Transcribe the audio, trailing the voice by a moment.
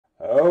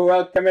Oh,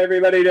 welcome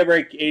everybody to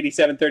break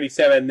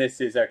 8737.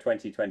 This is our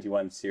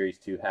 2021 Series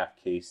 2 half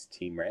case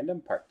team random,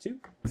 part 2.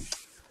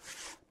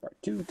 Part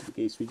 2 to the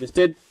case we just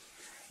did.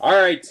 All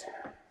right.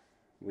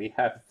 We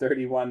have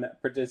 31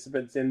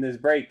 participants in this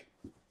break.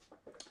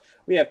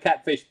 We have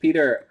Catfish,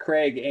 Peter,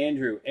 Craig,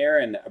 Andrew,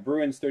 Aaron,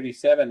 Bruins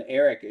 37,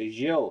 Eric,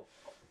 Gilles,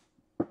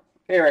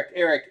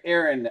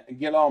 Aaron,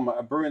 Guillaume,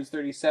 Bruins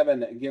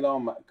 37,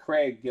 Guillaume,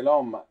 Craig,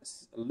 Guillaume,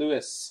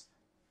 Lewis,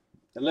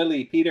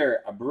 Lily, Peter,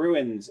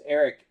 Bruins,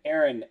 Eric,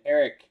 Aaron,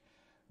 Eric,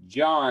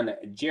 John,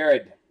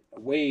 Jared,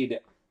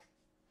 Wade,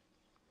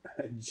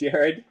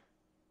 Jared,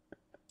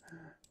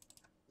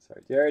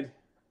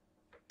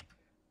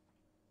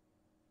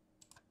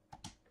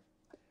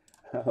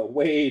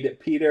 Wade,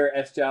 Peter,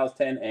 S. Giles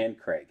 10, and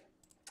Craig.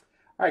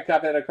 All right,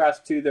 copy that across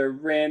to the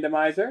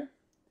randomizer.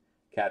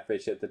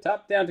 Catfish at the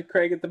top, down to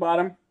Craig at the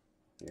bottom.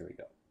 Here we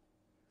go.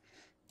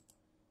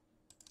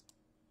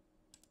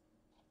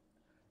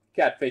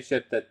 Catfish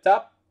at the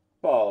top,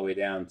 all the way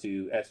down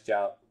to S.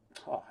 Giles.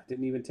 Oh, I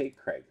didn't even take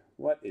Craig.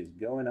 What is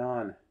going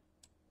on?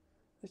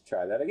 Let's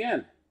try that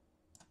again.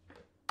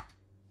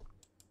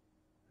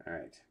 All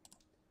right.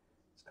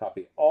 Let's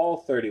copy all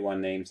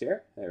 31 names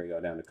here. There we go,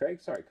 down to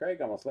Craig. Sorry,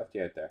 Craig, almost left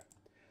you out there.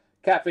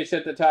 Catfish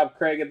at the top,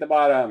 Craig at the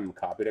bottom.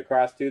 Copied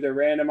across to the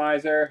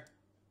randomizer.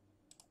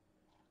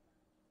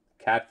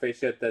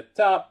 Catfish at the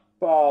top,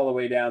 all the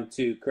way down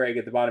to Craig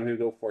at the bottom. Here we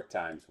go 4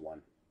 times.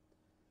 1,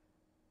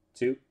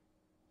 2,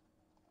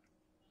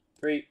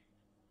 3,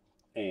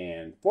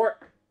 and 4.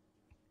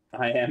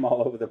 I am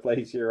all over the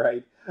place, you're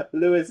right.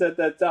 Lewis at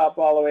the top,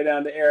 all the way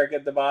down to Eric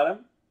at the bottom.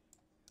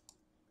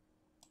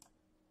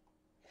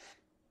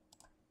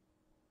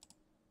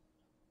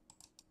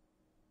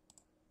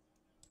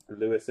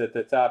 Lewis at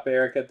the top,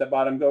 Eric at the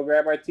bottom. Go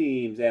grab our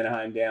teams.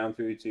 Anaheim down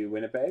through to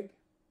Winnipeg.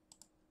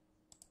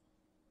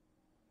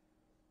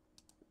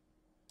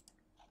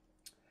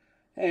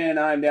 And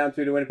I'm down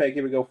through to Winnipeg.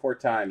 Here we go 4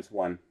 times.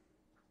 1,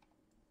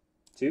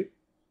 2,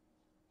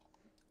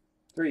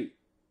 3,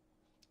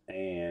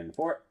 and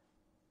 4.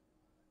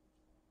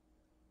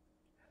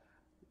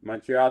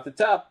 Montreal at the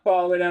top,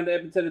 all the way down to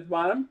Edmonton at the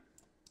bottom.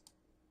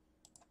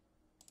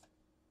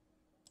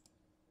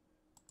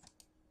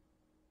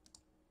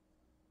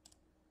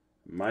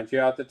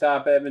 Montreal at the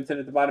top, Edmonton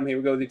at the bottom. Here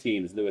we go, the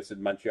teams. Lewis with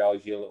Montreal,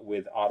 Gilles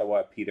with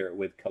Ottawa, Peter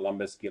with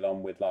Columbus,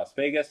 Guillaume with Las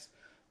Vegas,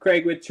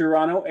 Craig with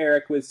Toronto,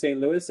 Eric with St.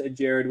 Louis,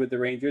 Jared with the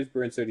Rangers,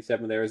 Bruins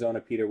 37 with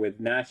Arizona, Peter with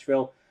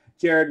Nashville,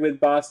 Jared with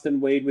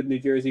Boston, Wade with New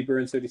Jersey,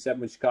 Bruins 37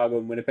 with Chicago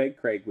and Winnipeg,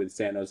 Craig with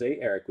San Jose,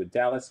 Eric with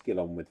Dallas,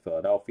 Guillaume with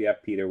Philadelphia,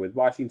 Peter with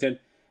Washington,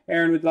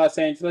 Aaron with Los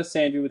Angeles,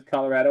 Andrew with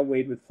Colorado,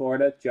 Wade with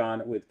Florida,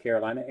 John with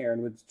Carolina,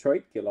 Aaron with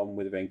Detroit, Guillaume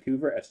with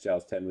Vancouver, S.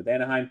 Giles 10 with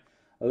Anaheim,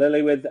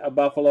 Lily with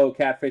Buffalo,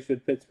 Catfish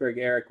with Pittsburgh,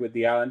 Eric with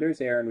the Islanders,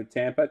 Aaron with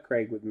Tampa,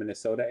 Craig with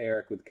Minnesota,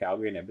 Eric with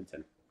Calgary and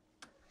Edmonton.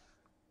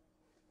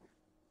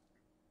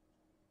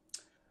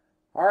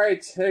 All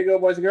right, there you go,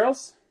 boys and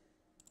girls.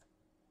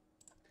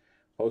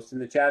 Post in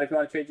the chat if you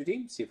want to trade your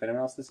team. See if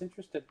anyone else is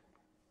interested.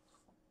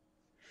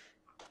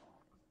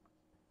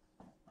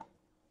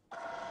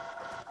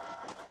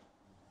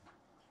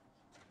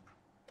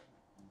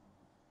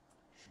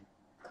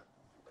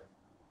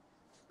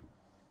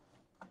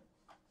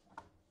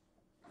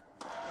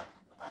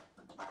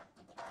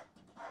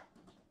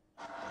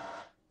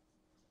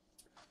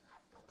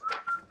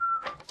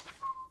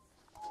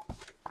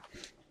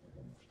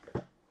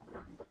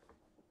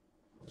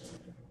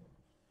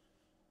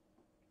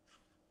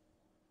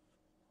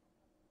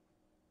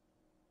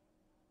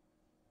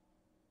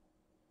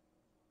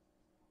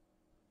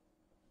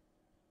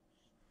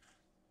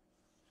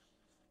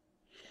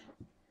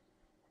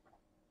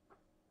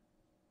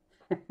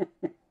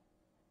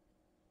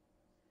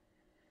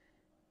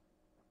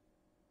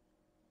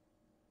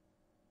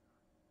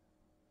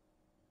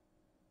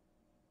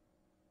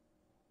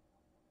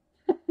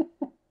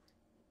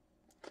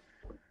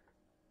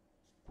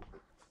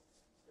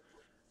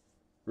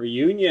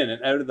 Reunion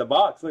and out of the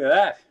box. Look at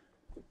that.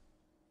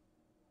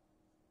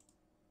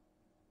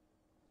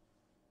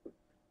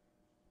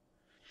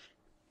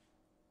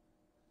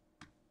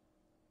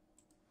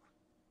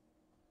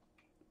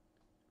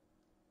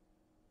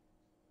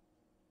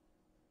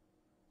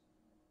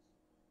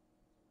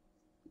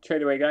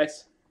 Trade away,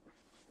 guys.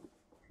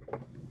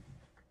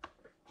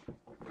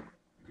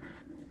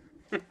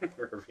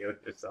 Reveal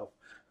yourself.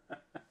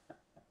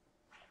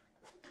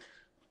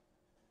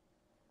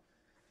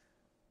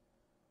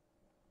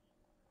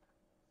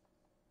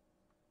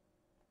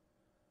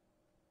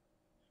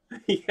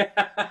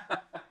 Yeah.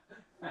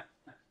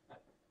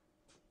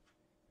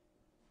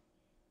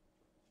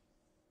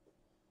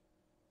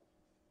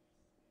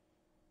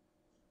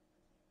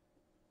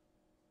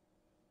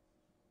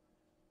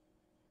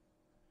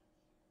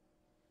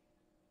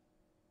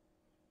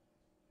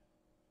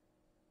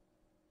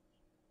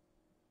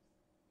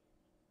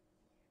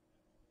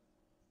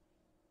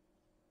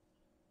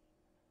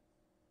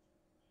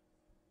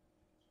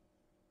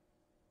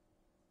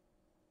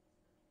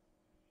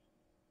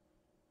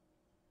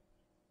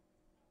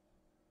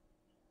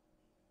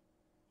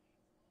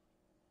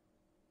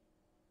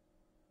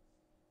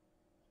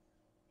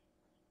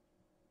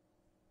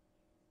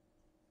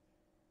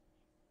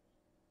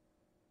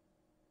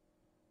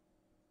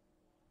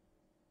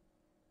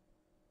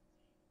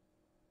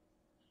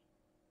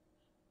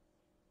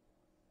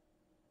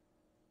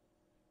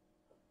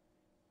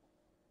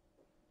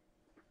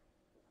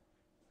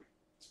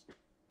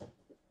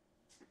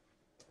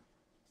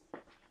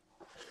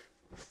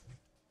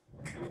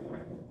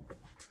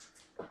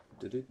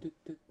 All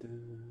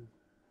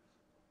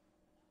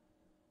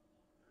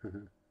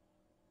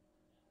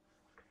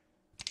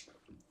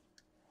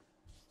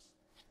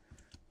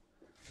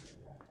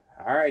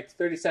right,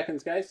 30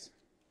 seconds, guys.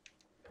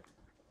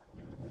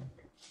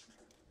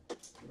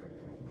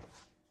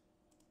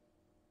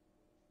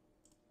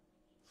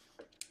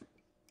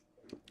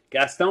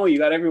 Gaston, you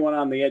got everyone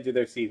on the edge of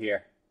their seat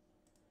here.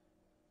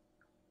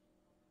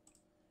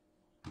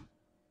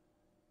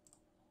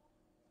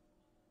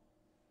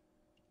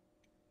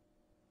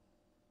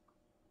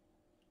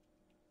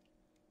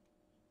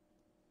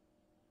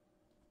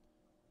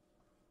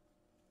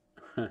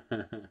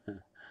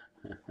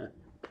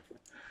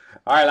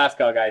 All right, last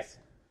call, guys.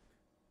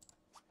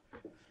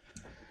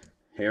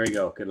 Here we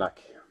go. Good luck.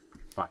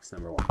 Box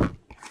number 1.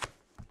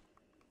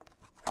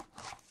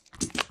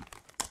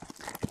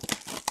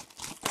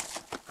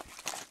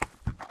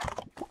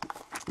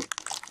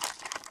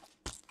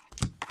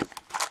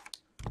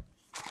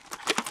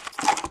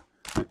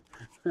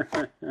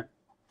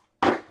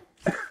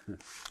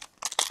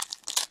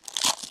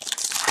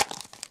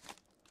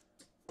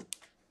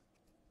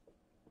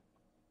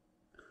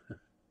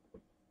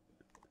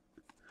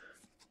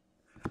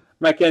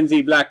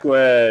 Mackenzie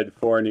Blackwood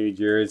for New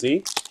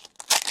Jersey.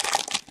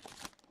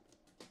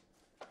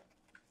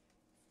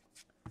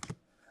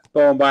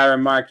 Bowen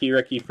Byron Markey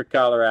rookie for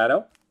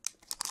Colorado.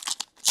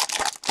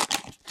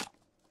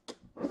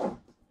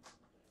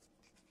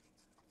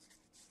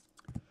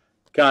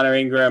 Connor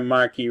Ingram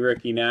Markey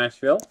rookie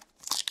Nashville.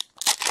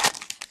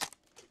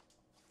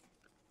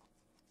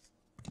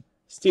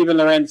 Steven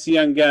Lorentz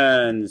Young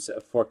Guns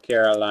for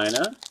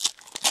Carolina.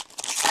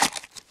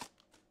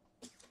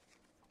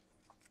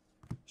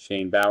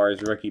 Shane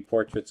Bowers rookie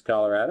Portraits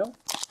Colorado.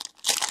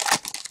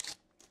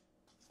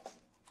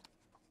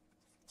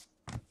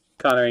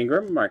 Connor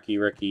Ingram Markey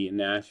rookie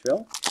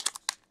Nashville.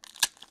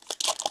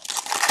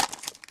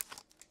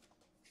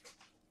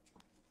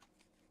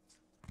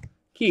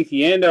 Keith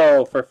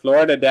Yandel for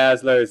Florida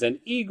Dazzlers and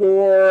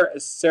Igor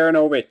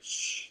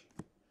Saranovich.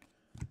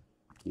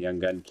 Young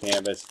Gun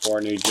Canvas for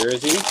New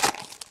Jersey.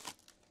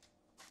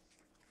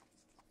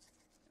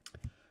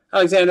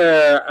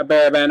 Alexander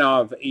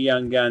Barabanov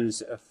Young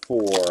Guns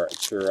for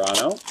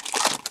Toronto.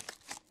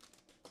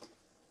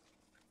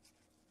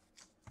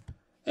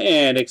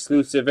 And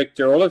exclusive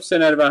Victor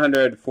Olofsson out of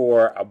 100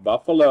 for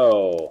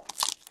Buffalo.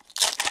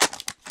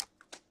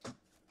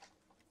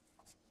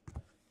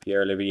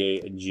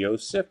 Pierre-Olivier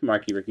Joseph,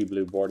 Marquee Rookie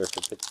Blue Border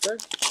for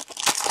Pittsburgh.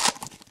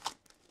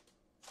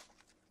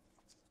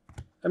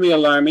 Emil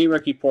Larmy,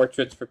 Rookie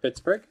Portraits for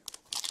Pittsburgh.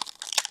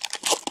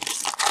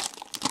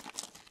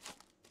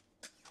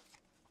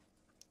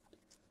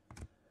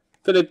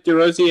 Philippe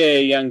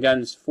DeRosier, Young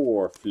Guns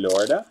for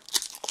Florida.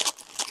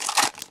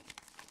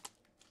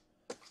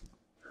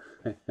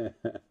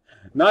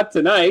 Not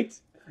tonight.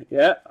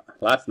 Yeah,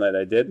 last night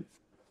I did.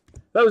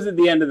 That was at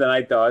the end of the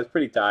night, though. I was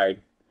pretty tired.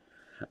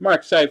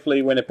 Mark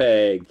Scheifele,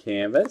 Winnipeg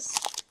Canvas.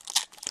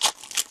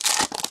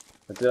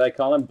 What did I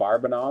call him?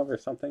 Barbanov or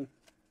something?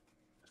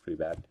 That's pretty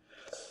bad.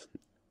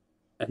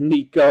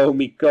 Nico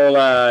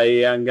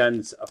Mikola, Young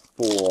Guns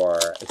for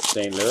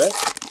St. Louis.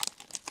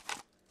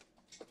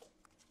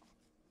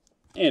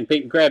 And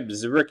Peyton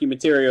Krebs, Rookie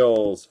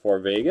Materials for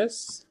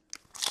Vegas.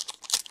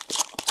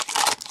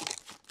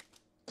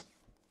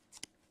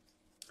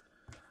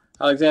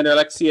 Alexander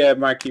Alexiev,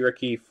 Marquee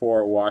Rookie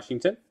for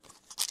Washington.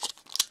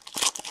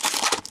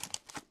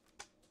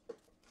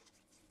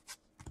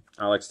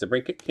 Alex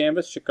DeBrincat,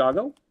 Canvas,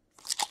 Chicago.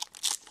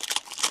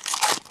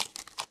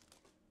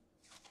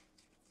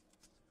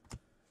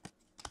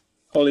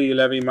 Holy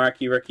Levy,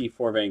 Marquee Rookie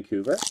for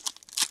Vancouver.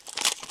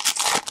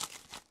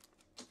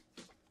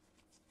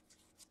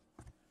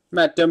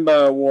 Matt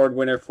Dumba, Award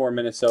winner for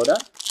Minnesota.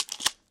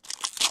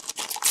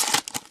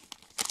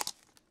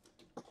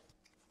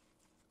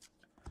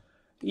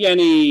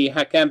 Yanni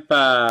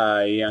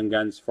Hakempa, Young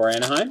Guns for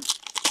Anaheim.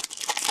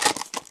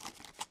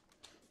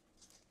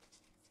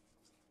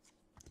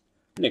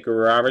 Nick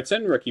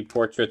Robertson, Rookie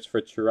Portraits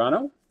for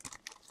Toronto.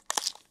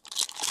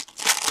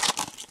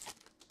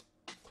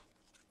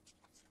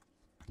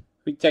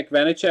 Vitek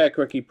Vanacek,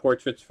 Rookie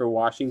Portraits for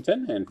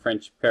Washington, and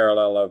French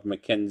parallel of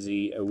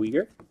Mackenzie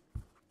Weegar.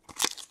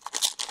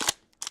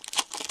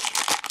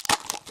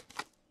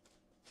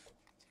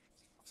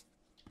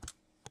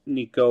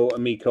 Nico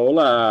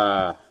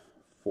Mikola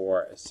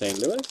for St.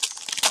 Louis,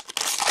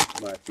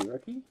 Marquee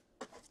Rookie.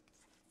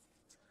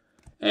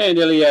 And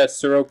Ilya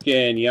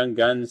Sorokin, Young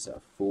Guns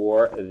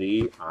for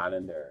the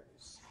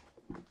Islanders.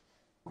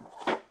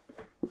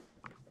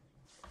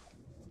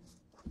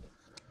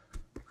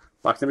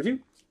 Box number 2.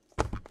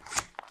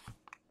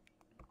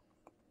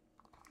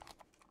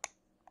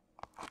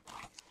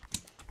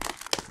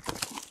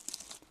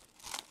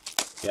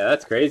 Yeah,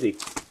 that's crazy.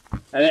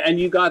 And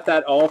you got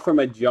that all from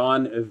a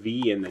John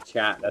V in the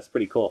chat. That's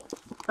pretty cool.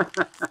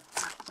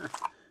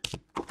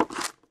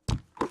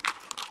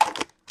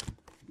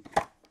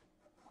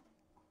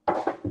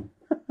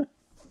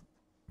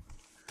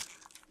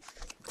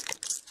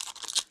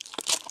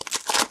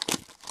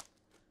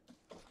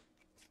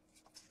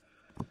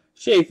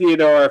 Shea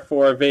Theodore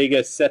for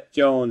Vegas. Seth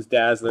Jones,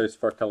 Dazzlers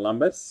for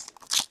Columbus.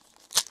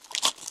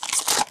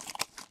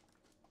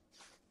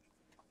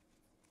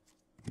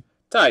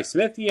 Ty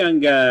Smith, Young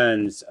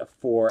Guns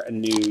for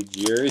New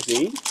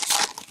Jersey.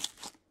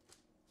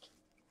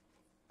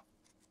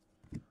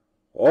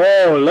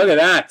 Oh, look at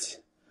that.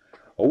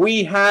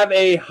 We have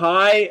a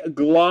high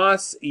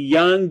gloss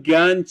Young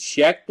Gun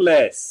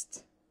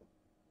checklist.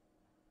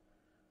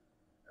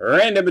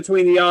 Random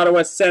between the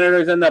Ottawa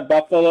Senators and the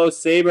Buffalo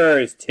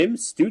Sabres. Tim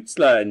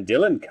Stützle and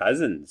Dylan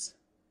Cousins.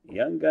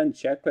 Young Gun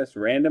checklist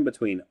random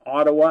between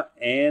Ottawa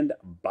and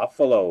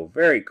Buffalo.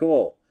 Very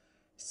cool.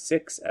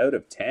 6 out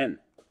of 10.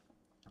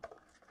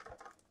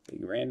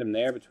 Big random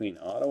there between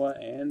Ottawa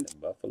and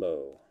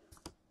Buffalo.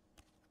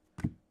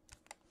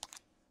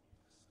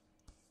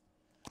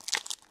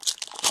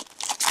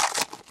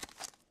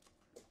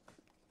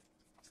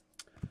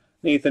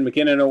 Nathan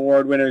McKinnon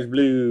Award winners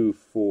blue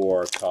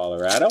for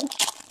Colorado.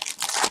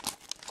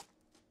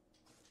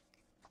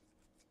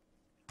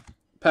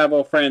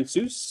 Pavel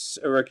Francouz,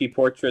 rookie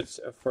portraits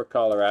for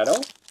Colorado.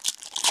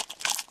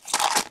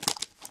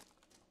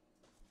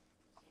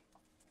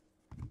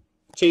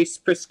 Chase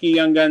Prisky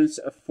Young Guns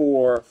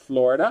for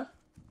Florida.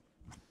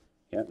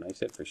 Yeah, nice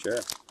hit for sure.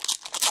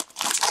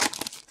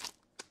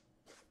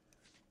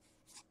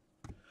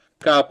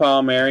 Kyle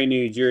Palmieri,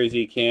 New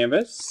Jersey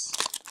canvas.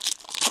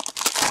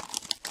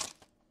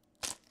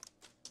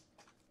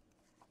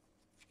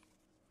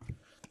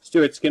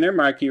 Stuart Skinner,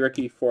 marquee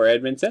rookie for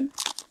Edmonton.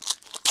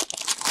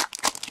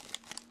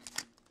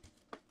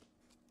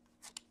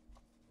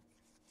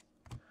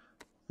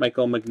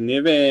 Michael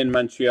McNiven,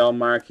 Montreal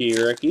marquee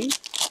rookie.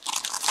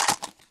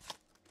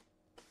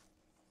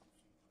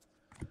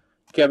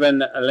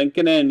 Kevin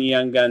Linkinen,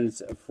 Young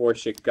Guns for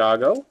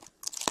Chicago.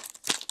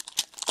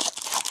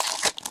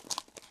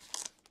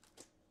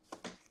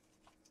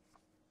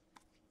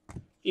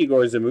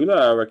 Igor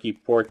Zamula, rookie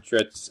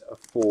portraits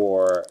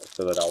for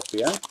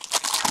Philadelphia.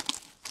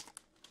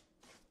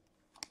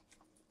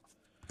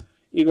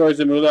 Igor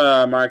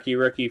Zamula, marquee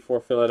rookie for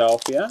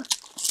Philadelphia.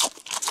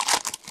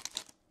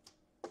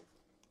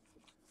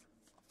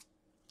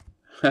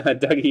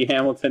 Dougie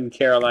Hamilton,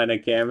 Carolina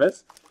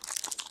canvas.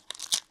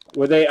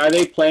 Are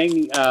they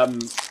playing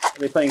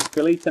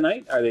Philly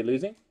tonight? Are they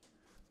losing?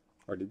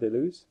 Or did they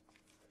lose?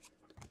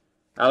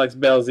 Alex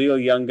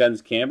Belzile, Young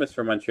Guns canvas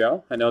for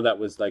Montreal. I know that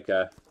was like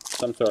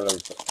some sort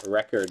of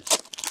record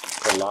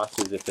for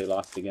losses if they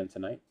lost again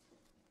tonight.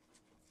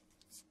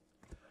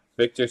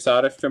 Victor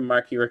Soderstrom,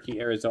 marquee rookie,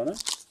 Arizona.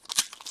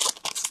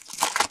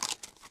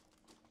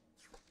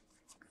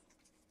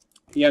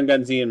 Young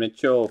Guns Ian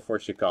Mitchell for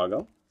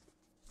Chicago.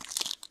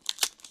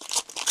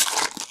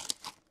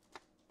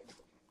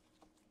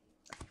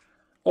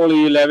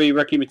 Oli Levy,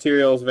 rookie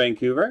materials,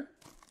 Vancouver.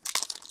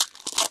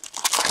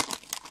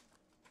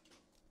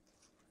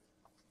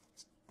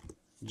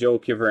 Joe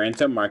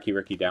Kivaranta, marquee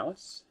rookie,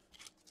 Dallas.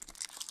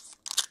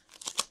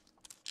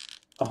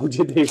 Oh,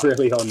 did they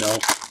really? Oh, no.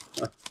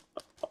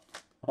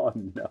 Oh,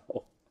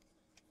 no.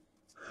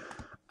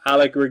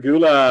 Alec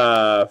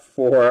Regula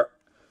for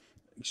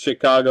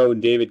Chicago.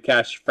 David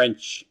Cash,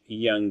 French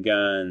Young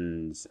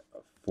Guns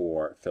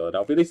for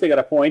Philadelphia. At least they got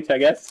a point, I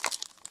guess.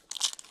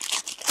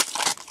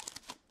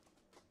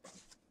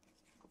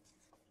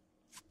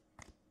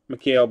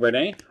 Mikhail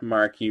Brené,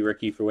 marquee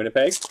rookie for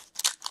Winnipeg.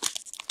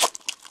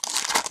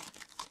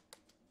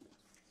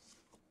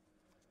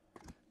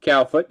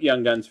 Cal Foote,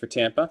 Young Guns for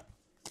Tampa.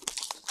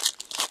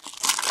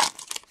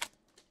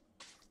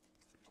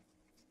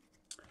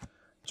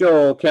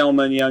 Joel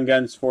Kelman, Young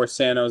Guns for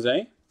San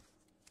Jose.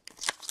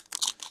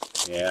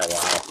 Yeah,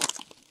 wow.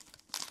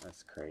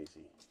 That's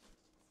crazy.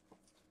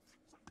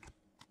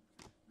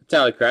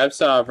 Vitaly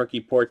Kravtsov,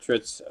 rookie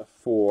portraits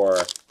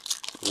for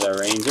the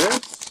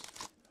Rangers.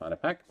 On a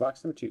pack,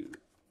 box number 2.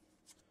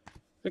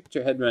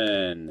 Victor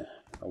Hedman,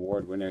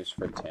 award winners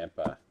for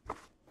Tampa.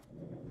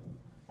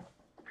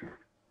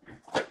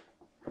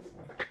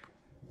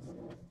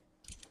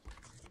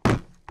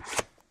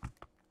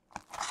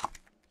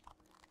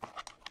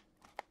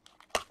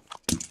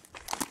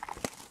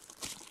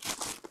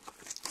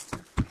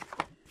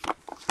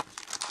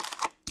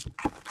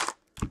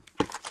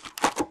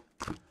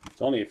 It's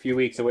only a few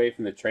weeks away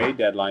from the trade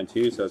deadline,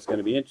 too, so it's going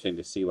to be interesting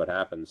to see what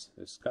happens.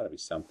 There's got to be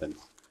something.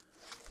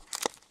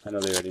 I know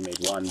they already made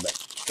one, but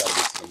there's got to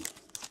be some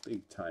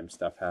big-time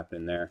stuff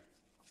happening there.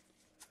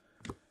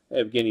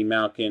 Evgeny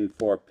Malkin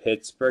for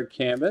Pittsburgh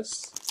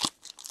canvas.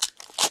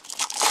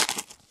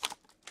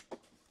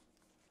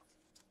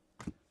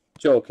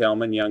 Joel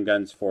Kelman, Young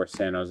Guns for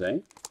San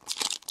Jose.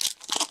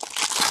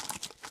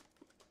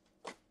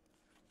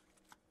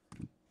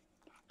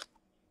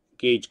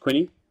 Gage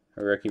Quinney,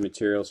 rookie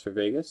materials for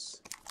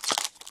Vegas.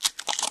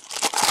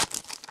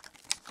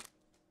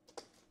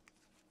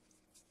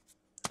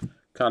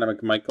 Connor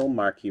McMichael,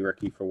 marquee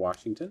rookie for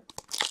Washington.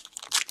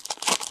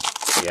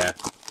 Yeah.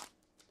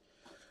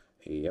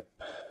 Yep.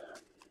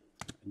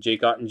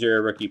 Jake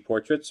Ottinger, rookie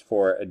portraits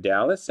for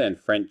Dallas, and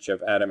French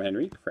of Adam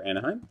Henrique for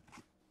Anaheim.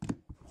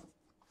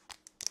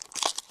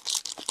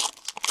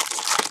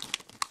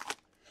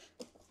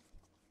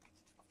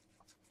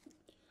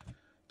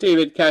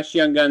 David Cash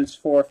Young Guns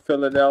for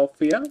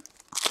Philadelphia.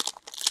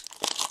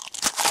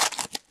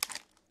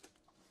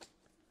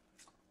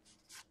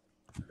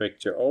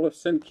 Victor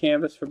Olofsson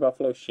canvas for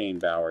Buffalo. Shane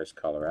Bowers,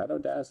 Colorado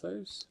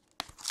Dazzlers.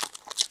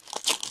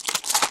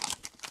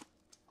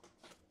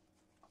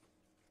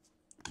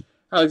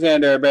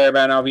 Alexander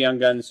Barabanov Young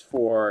Guns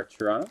for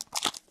Toronto.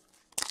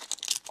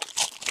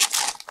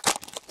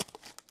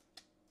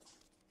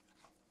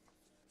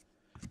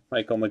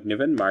 Michael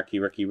McNiven, marquee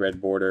rookie red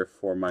border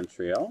for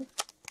Montreal.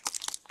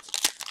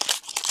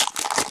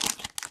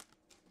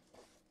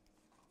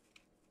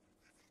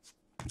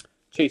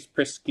 Chase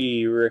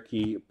Prisky,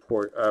 marquee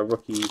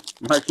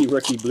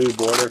rookie blue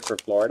border for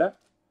Florida.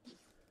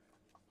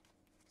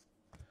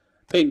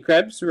 Peyton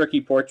Krebs,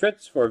 rookie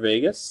portraits for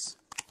Vegas.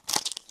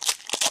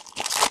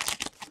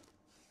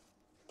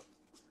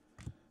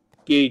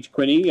 Gage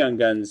Quinney, Young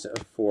Guns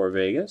for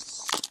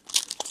Vegas.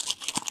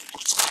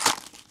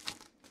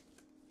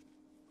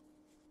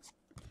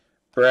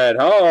 Brad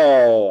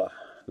Hall,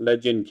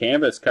 Legend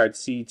Canvas card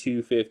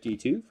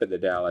C252 for the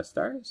Dallas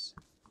Stars.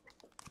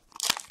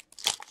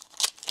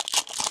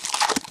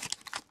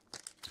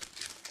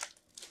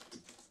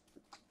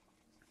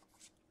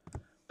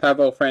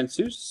 Pavel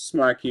Francouz,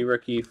 marquee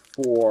rookie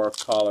for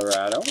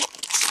Colorado.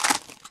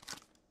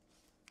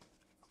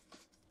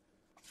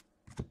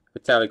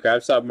 Vitaly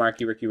Kravtsov,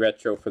 marquee rookie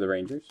retro for the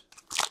Rangers.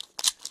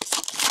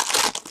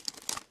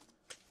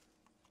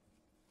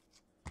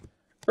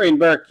 Braden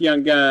Burke,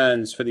 Young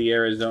Guns for the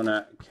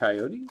Arizona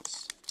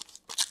Coyotes.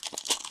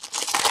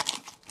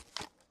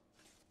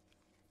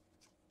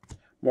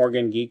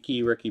 Morgan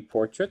Geekie, rookie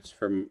portraits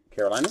from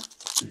Carolina.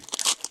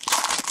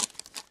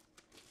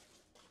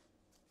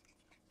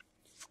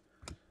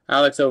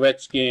 Alex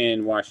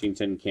Ovechkin,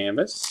 Washington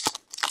canvas.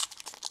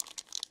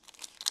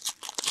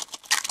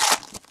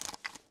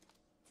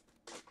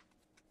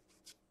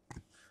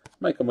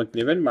 Michael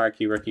McNiven,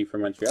 marquee rookie for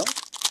Montreal.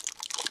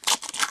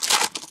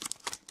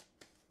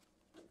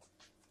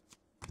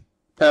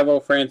 Pavel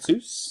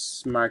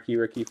Francouz, marquee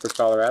rookie for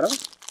Colorado.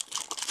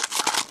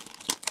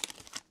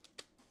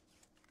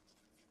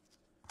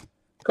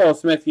 Cole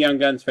Smith, Young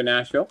Guns for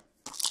Nashville.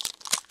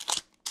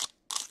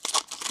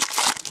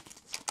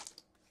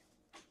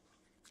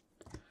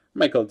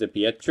 Michael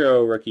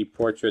DiPietro, rookie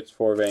portraits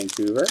for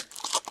Vancouver.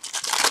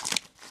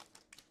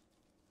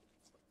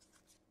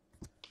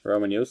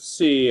 Roman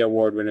Josi,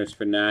 award winners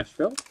for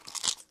Nashville.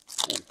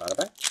 And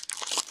Ottawa.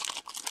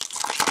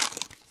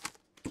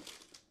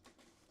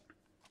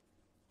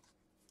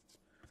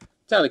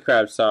 Vitaly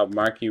Kravtsov,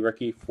 marquee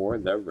rookie for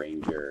the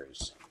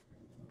Rangers.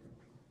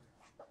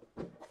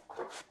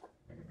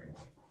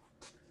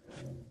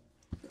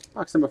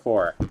 Box number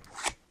 4.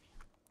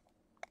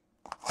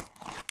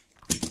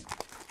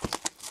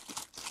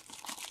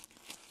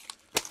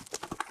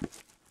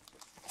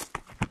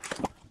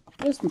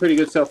 It's been pretty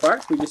good so far.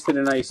 We just did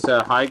a nice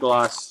high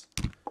gloss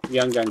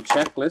Young Gun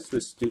checklist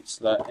with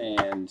Stützle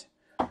and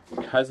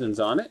Cousins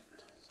on it.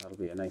 So that'll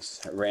be a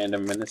nice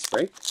random in this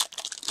break.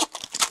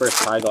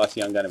 First high gloss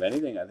Young Gun of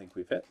anything I think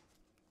we've hit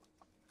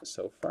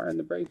so far in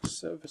the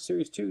breaks of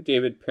Series 2.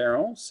 David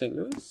Perron, St.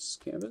 Louis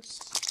canvas.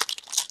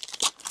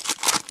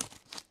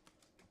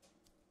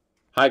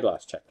 High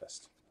gloss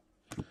checklist.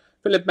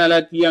 Philip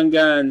Mallet, Young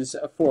Guns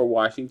for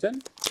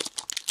Washington.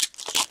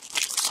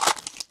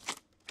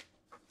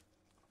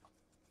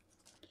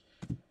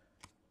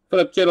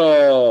 Philip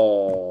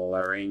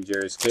Chittle,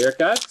 Rangers clear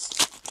cuts.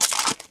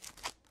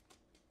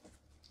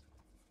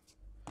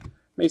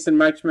 Mason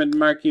Marchment,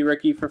 marquee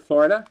rookie for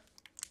Florida.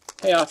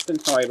 Hey Austin,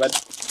 how are you, bud?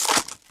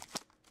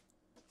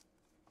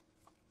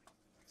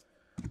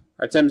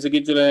 Artem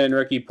Zagidulin,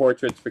 rookie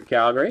portraits for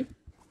Calgary.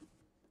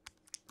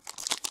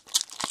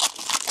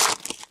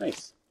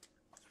 Nice.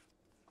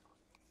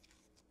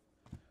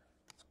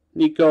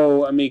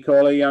 Nico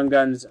Mikola, Young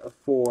Guns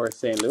for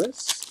St.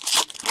 Louis.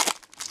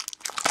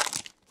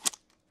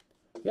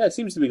 Yeah, it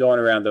seems to be going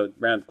around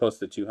close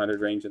to the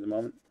 200 range at the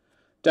moment.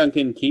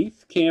 Duncan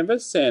Keith,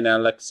 canvas, and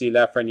Alexis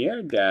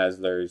Lafreniere,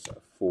 Dazzlers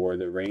for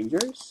the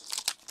Rangers.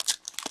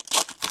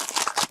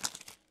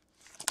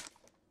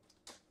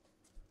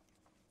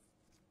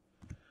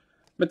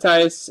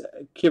 Matthias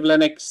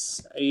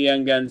Kivlenieks,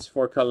 Young Guns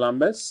for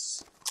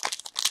Columbus.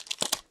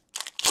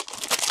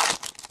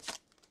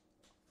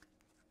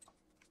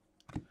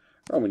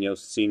 Roman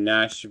Josi,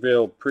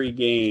 Nashville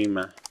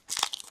pregame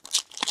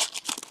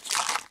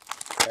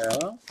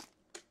parallel.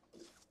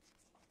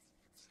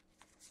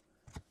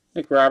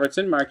 Nick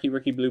Robertson, marquee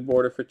rookie blue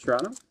border for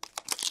Toronto.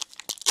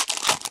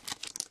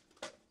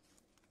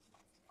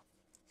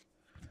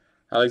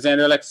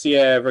 Alexander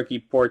Alexiev, rookie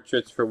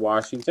portraits for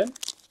Washington.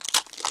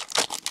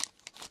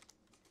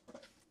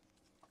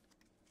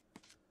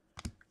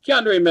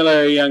 Keandre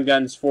Miller, Young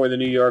Guns for the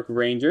New York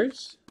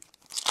Rangers.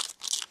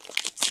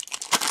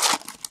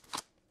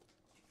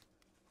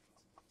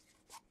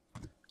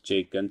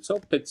 Jake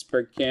Gunsel,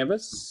 Pittsburgh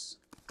canvas.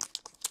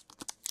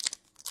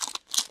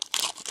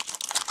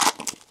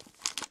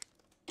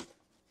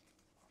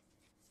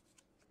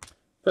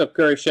 Philip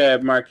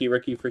Kurashev, marquee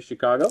rookie for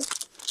Chicago.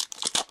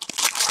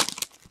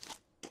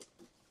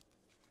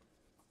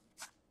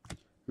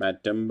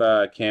 Matt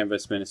Dumba,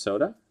 Canvas,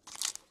 Minnesota.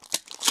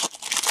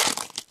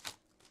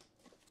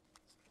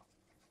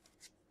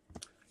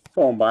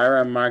 Phone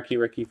Byra, marquee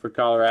rookie for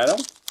Colorado.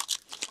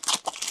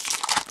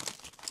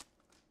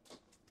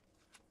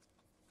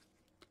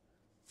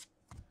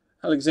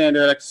 Alexander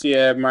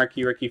Alexiev,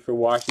 marquee rookie for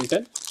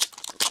Washington.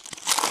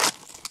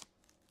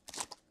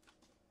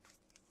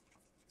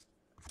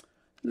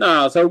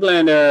 Niles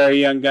Hoglander,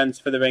 Young Guns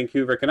for the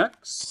Vancouver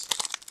Canucks.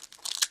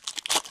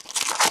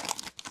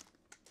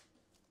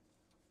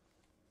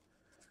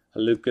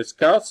 Lucas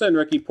Carlson,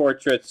 rookie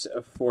portraits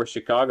for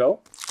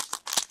Chicago.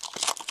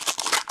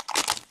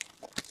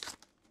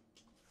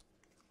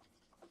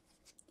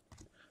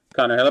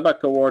 Connor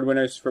Hellebuck, award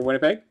winners for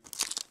Winnipeg.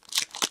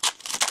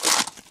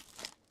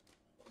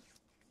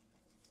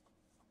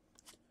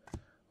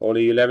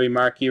 Oli Levy,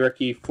 marquee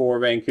rookie for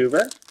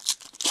Vancouver.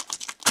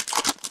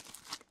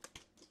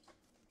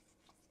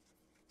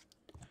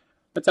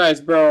 Matthias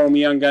Brome,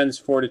 Young Guns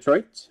for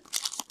Detroit.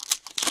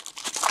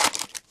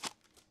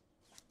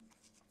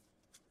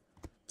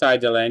 Ty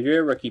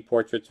Dellandrea, rookie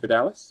portraits for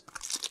Dallas.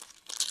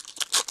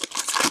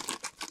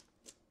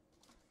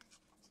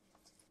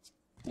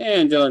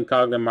 And Dylan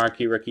Coghlan,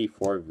 marquee rookie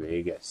for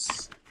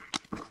Vegas.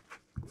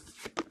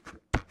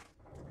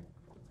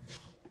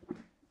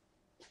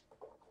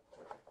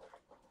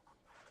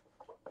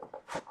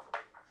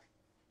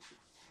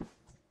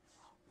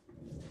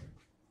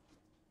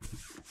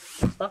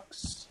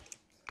 Box.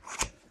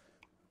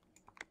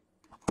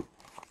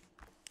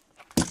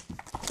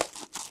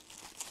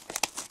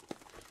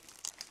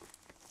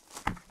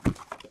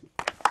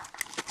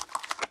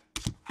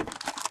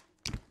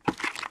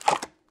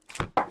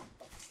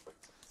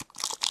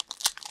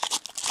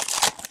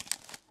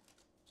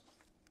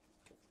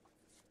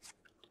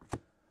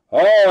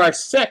 Oh, our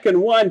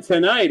second one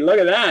tonight. Look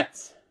at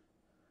that.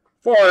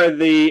 For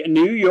the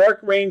New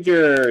York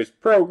Rangers,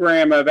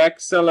 Program of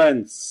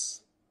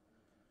Excellence,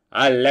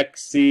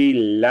 Alexis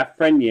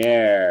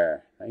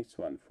Lafreniere. Nice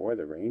one for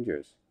the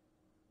Rangers.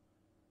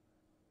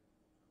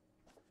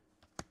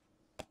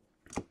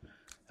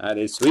 That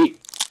is sweet.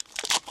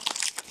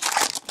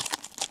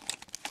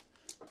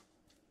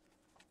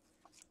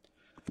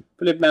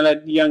 Philip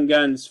Mallet, Young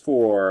Guns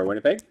for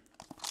Winnipeg.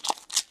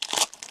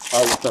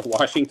 Oh,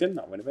 Washington,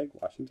 not Winnipeg,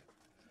 Washington.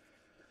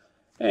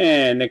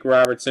 And Nick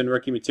Robertson,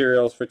 rookie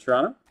materials for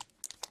Toronto.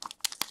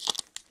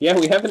 Yeah,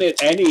 we haven't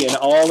hit any in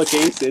all the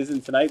cases,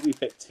 and tonight we've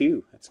hit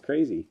 2. That's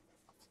crazy.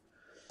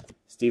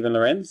 Steven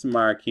Lorenz,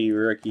 marquee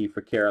rookie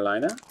for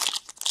Carolina.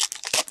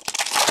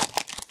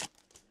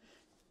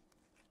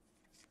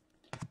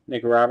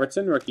 Nick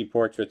Robertson, rookie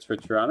portraits for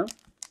Toronto.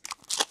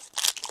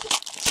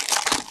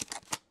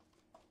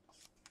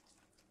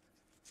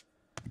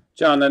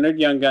 John Leonard,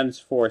 Young Guns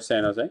for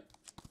San Jose.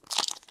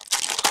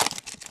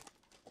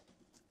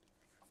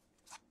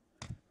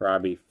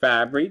 Robbie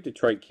Fabry,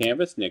 Detroit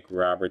Canvas. Nick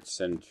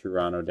Robertson,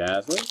 Toronto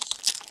Dazzlers.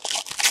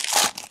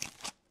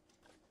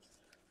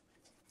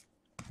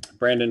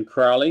 Brandon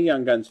Crawley,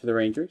 Young Guns for the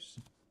Rangers.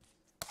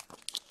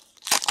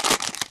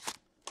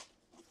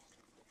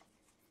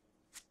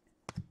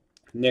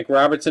 Nick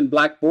Robertson,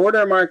 Black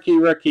Border, marquee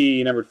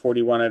rookie, numbered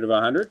 41 out of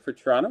 100 for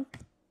Toronto.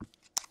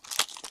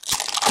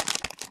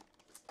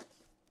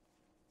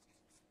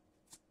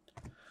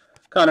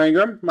 Connor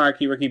Ingram,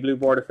 marquee rookie, blue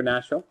border for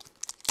Nashville.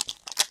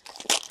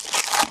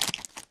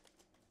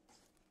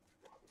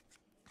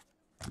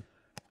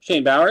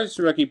 Shane Bowers,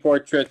 rookie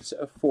portraits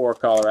for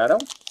Colorado.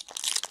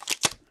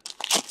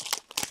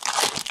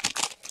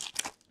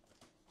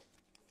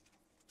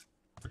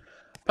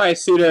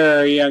 Pius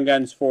Suter, Young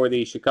Guns for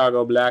the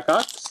Chicago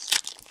Blackhawks.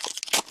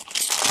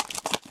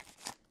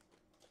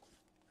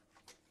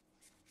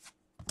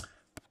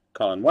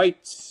 Colin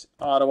White,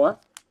 Ottawa.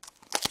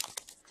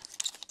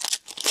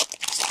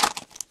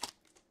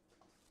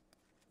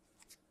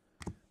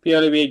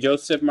 Pierre-Olivier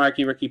Joseph,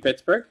 marquee rookie,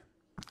 Pittsburgh.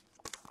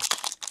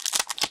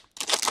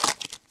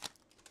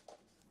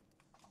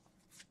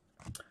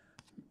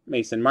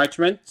 Mason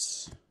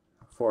Marchment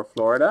for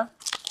Florida.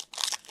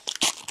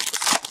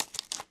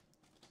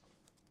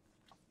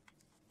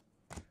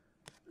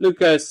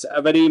 Lucas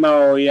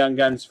Avadimo, Young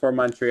Guns for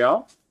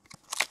Montreal.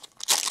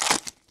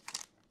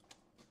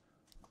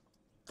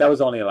 That was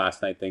only a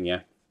last night thing, yeah.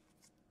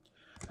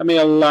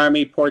 Emil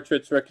Larmy,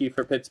 portraits rookie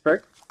for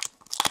Pittsburgh.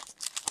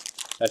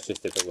 That's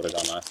just if it would have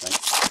gone last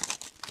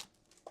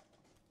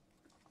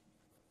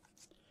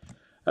night.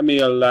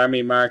 Emil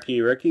Larmy,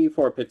 marquee rookie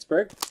for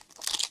Pittsburgh.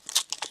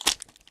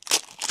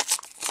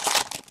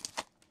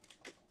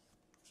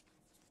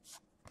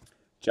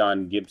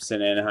 John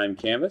Gibson, Anaheim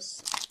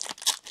Canvas.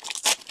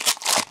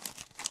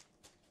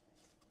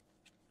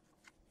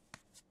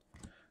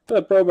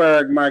 Philip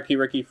Broberg, marquee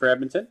rookie for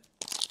Edmonton.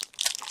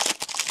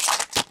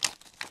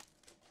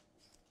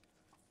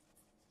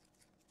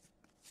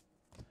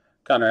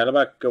 Connor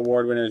Hellebuck,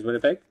 award winners,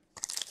 Winnipeg.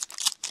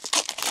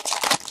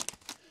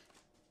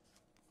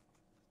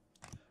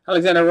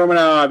 Alexander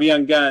Romanov,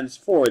 Young Guns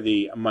for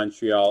the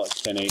Montreal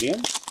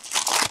Canadiens.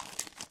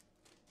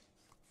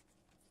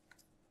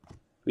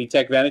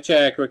 Vitek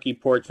Vanacek, rookie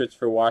portraits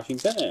for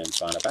Washington, and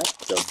final pack.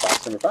 So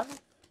box number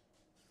 5.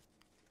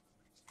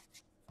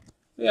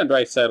 Leon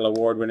Draisaitl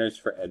award winners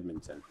for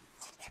Edmonton.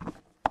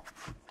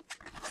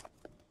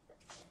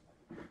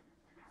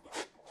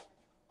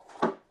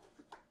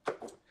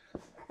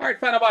 All right,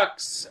 final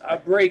box.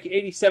 Break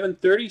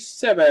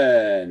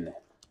 8737.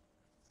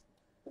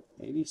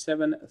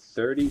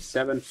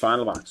 8737,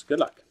 final box. Good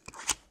luck.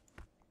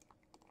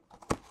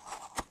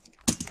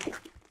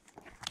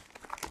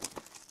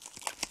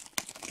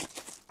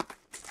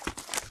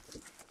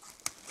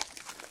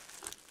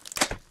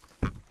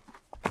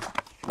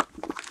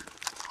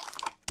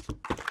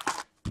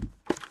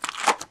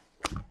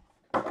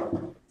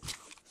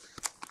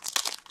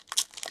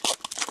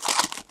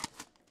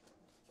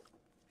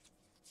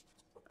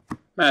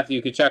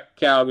 Matthew Tkachuk,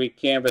 Calgary,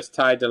 canvas,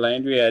 Ty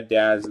Dellandrea,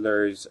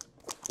 Dazzlers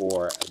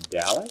for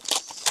Dallas.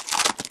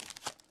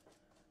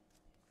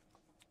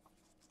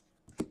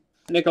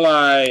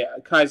 Nikolai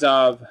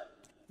Kazov,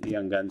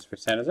 Young Guns for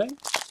San Jose.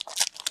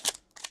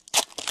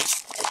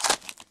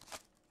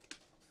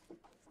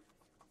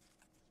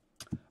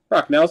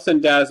 Brock Nelson,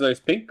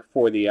 Dazzlers pink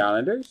for the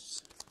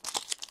Islanders.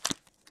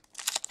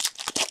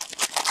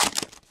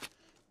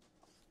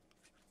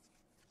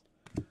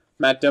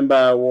 Matt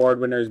Dumba, award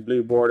winners,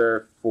 blue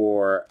border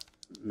for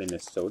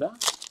Minnesota.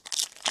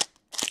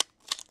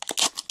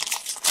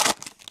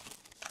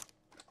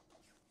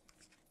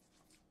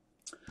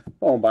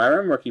 Bowen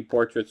Byram, rookie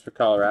portraits for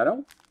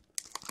Colorado.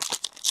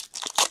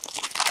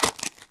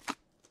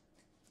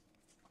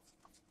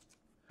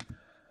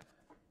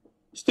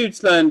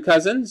 Stutzla and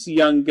Cousins,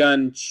 Young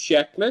Gun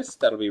checklist.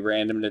 That'll be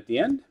random at the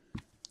end.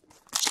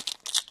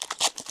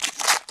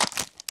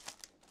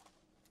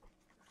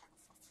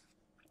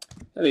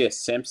 Elias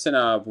Simpson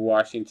of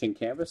Washington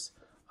canvas.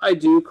 I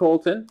do,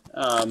 Colton,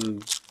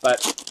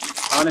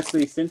 but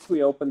honestly, since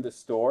we opened the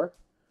store,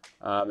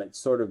 it's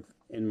sort of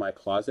in my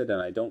closet, and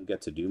I don't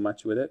get to do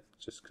much with it,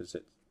 just because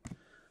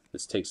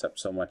this takes up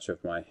so much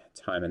of my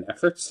time and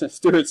efforts.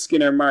 Stuart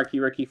Skinner,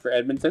 marquee rookie for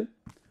Edmonton.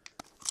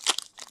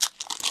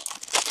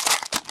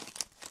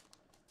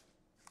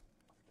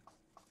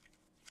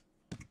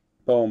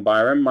 Bowen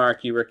Byram,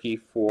 marquee rookie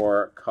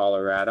for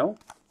Colorado.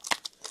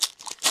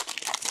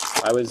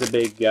 I was a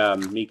big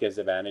Mika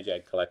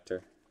Zibanejad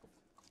collector.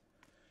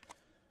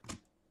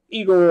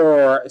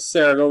 Igor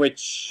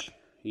Saragovich,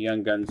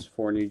 Young Guns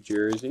for New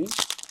Jersey.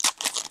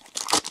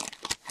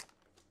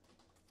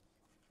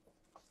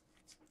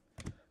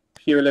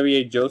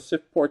 Pierre-Olivier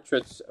Joseph,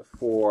 portraits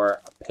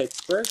for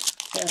Pittsburgh.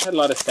 Yeah, had a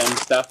lot of Sen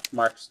stuff.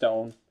 Mark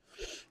Stone.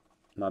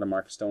 A lot of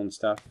Mark Stone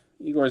stuff.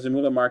 Igor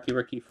Zamula, marquee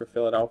rookie for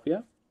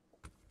Philadelphia.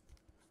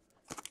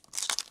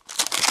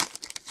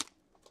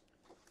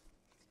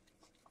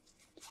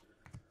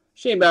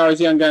 Shane Bowers,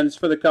 Young Guns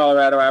for the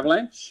Colorado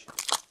Avalanche.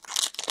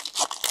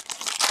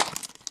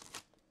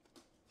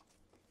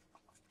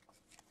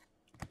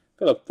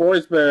 Philip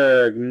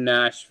Forsberg,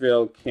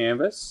 Nashville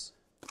canvas.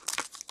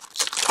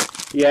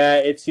 Yeah,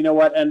 it's, you know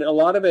what, and a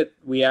lot of it,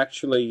 we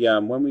actually,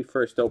 when we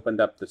first opened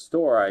up the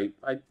store, I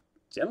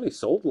generally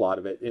sold a lot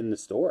of it in the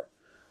store.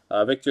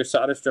 Victor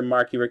Soderstrom,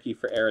 marquee rookie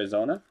for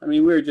Arizona. I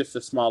mean, we were just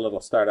a small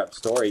little startup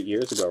store 8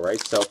 years ago,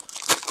 right? So,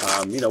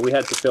 you know, we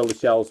had to fill the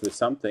shelves with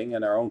something,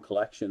 and our own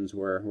collections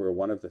were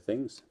one of the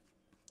things.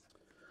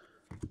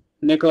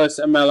 Nicholas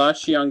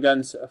Meloche, Young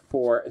Guns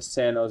for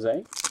San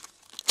Jose.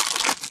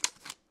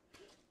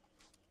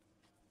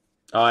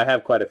 Oh, I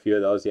have quite a few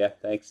of those, yeah,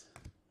 thanks.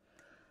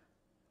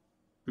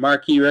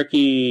 Marquee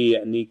rookie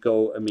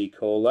Nico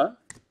Mikola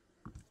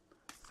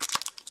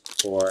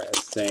for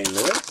St.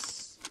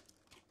 Louis.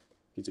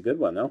 He's a good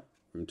one, though,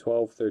 from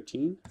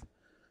 12-13.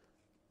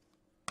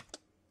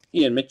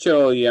 Ian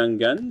Mitchell, Young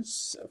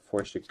Guns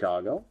for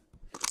Chicago.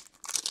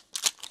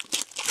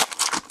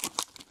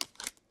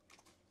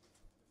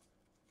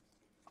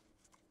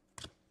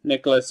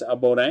 Nicholas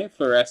Baudin,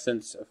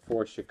 Fluorescence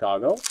for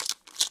Chicago.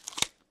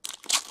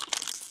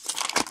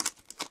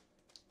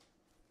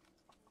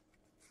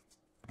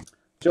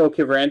 Joe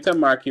Kivranta,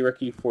 marquee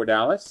rookie for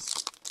Dallas.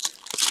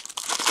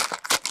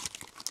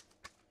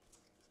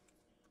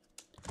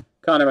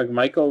 Connor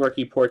McMichael,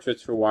 rookie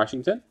portraits for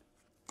Washington.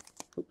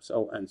 Oops,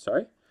 oh, and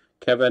sorry.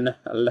 Kevin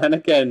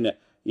Leniken,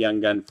 Young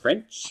Gun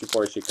French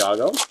for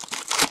Chicago.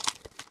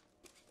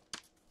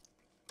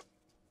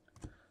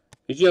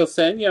 Gilles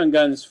Sen, Young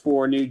Guns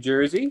for New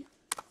Jersey.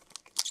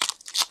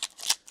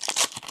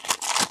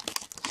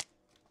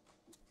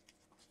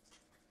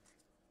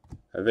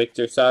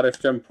 Victor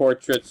Soderstrom,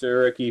 portraits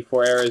rookie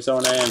for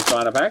Arizona and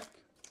final pack.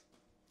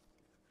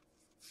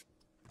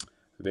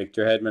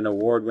 Victor Hedman,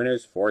 award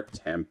winners for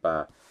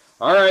Tampa.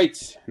 All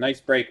right,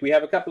 nice break. We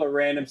have a couple of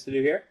randoms to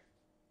do here.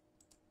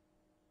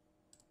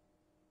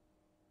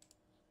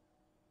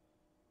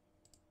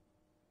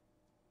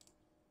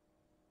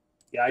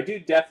 Yeah, I do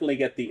definitely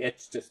get the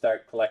itch to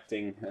start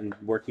collecting and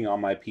working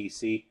on my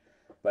PC,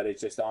 but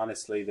it's just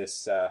honestly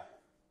this.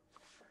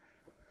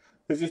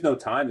 There's just no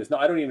time.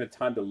 I don't even have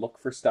time to look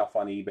for stuff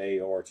on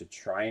eBay or to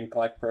try and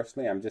collect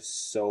personally. I'm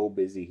just so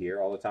busy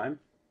here all the time.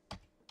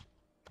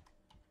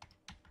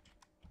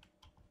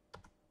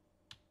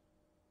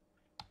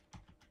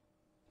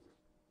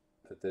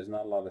 but there's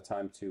not a lot of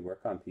time to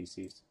work on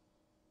PCs.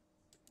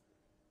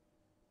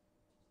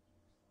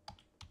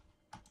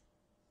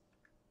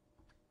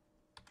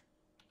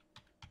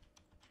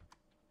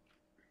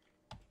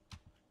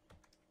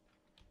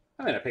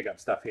 I'm going to pick up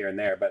stuff here and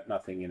there, but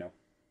nothing, you know,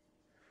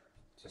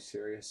 too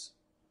serious.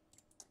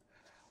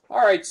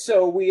 All right,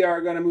 so we are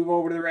going to move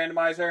over to the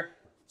randomizer.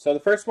 So the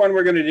first one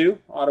we're going to do,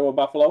 Ottawa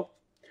Buffalo.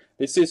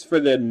 This is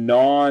for the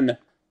non-high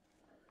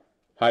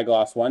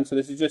gloss one. So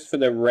this is just for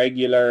the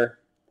regular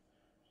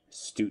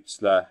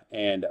Stutzla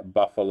and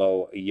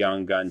Buffalo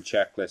Young Gun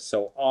checklist.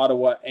 So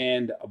Ottawa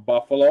and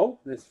Buffalo,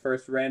 this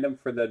first random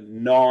for the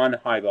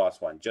non-high gloss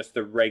one, just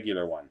the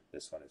regular one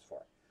this one is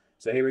for.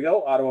 So here we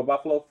go, Ottawa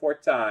Buffalo 4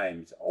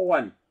 times.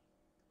 1,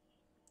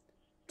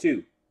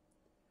 2,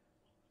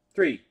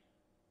 3,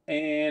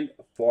 and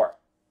 4.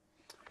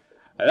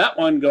 That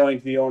one going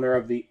to the owner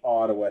of the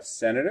Ottawa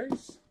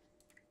Senators.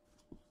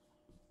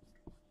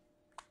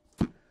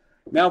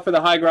 Now for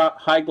the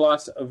high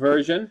gloss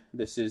version.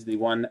 This is the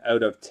 1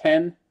 out of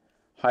 10.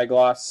 High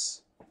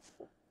gloss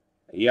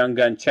Young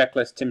Gun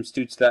checklist, Tim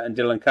Stutzla and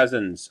Dylan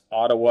Cousins.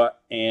 Ottawa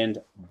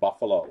and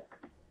Buffalo.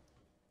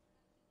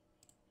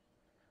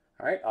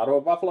 All right, Ottawa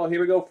Buffalo, here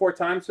we go 4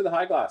 times for the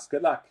high gloss.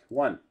 Good luck.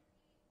 1,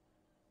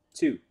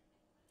 2,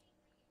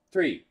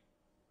 3,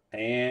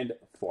 and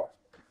 4.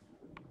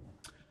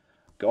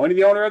 Going to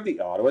the owner of the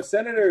Ottawa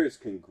Senators.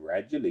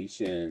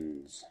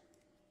 Congratulations.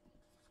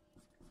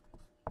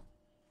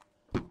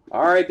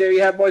 All right, there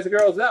you have, boys and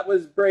girls. That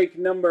was break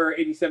number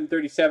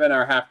 8737,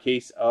 our half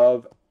case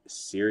of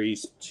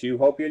Series 2.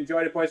 Hope you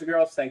enjoyed it, boys and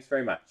girls. Thanks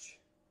very much.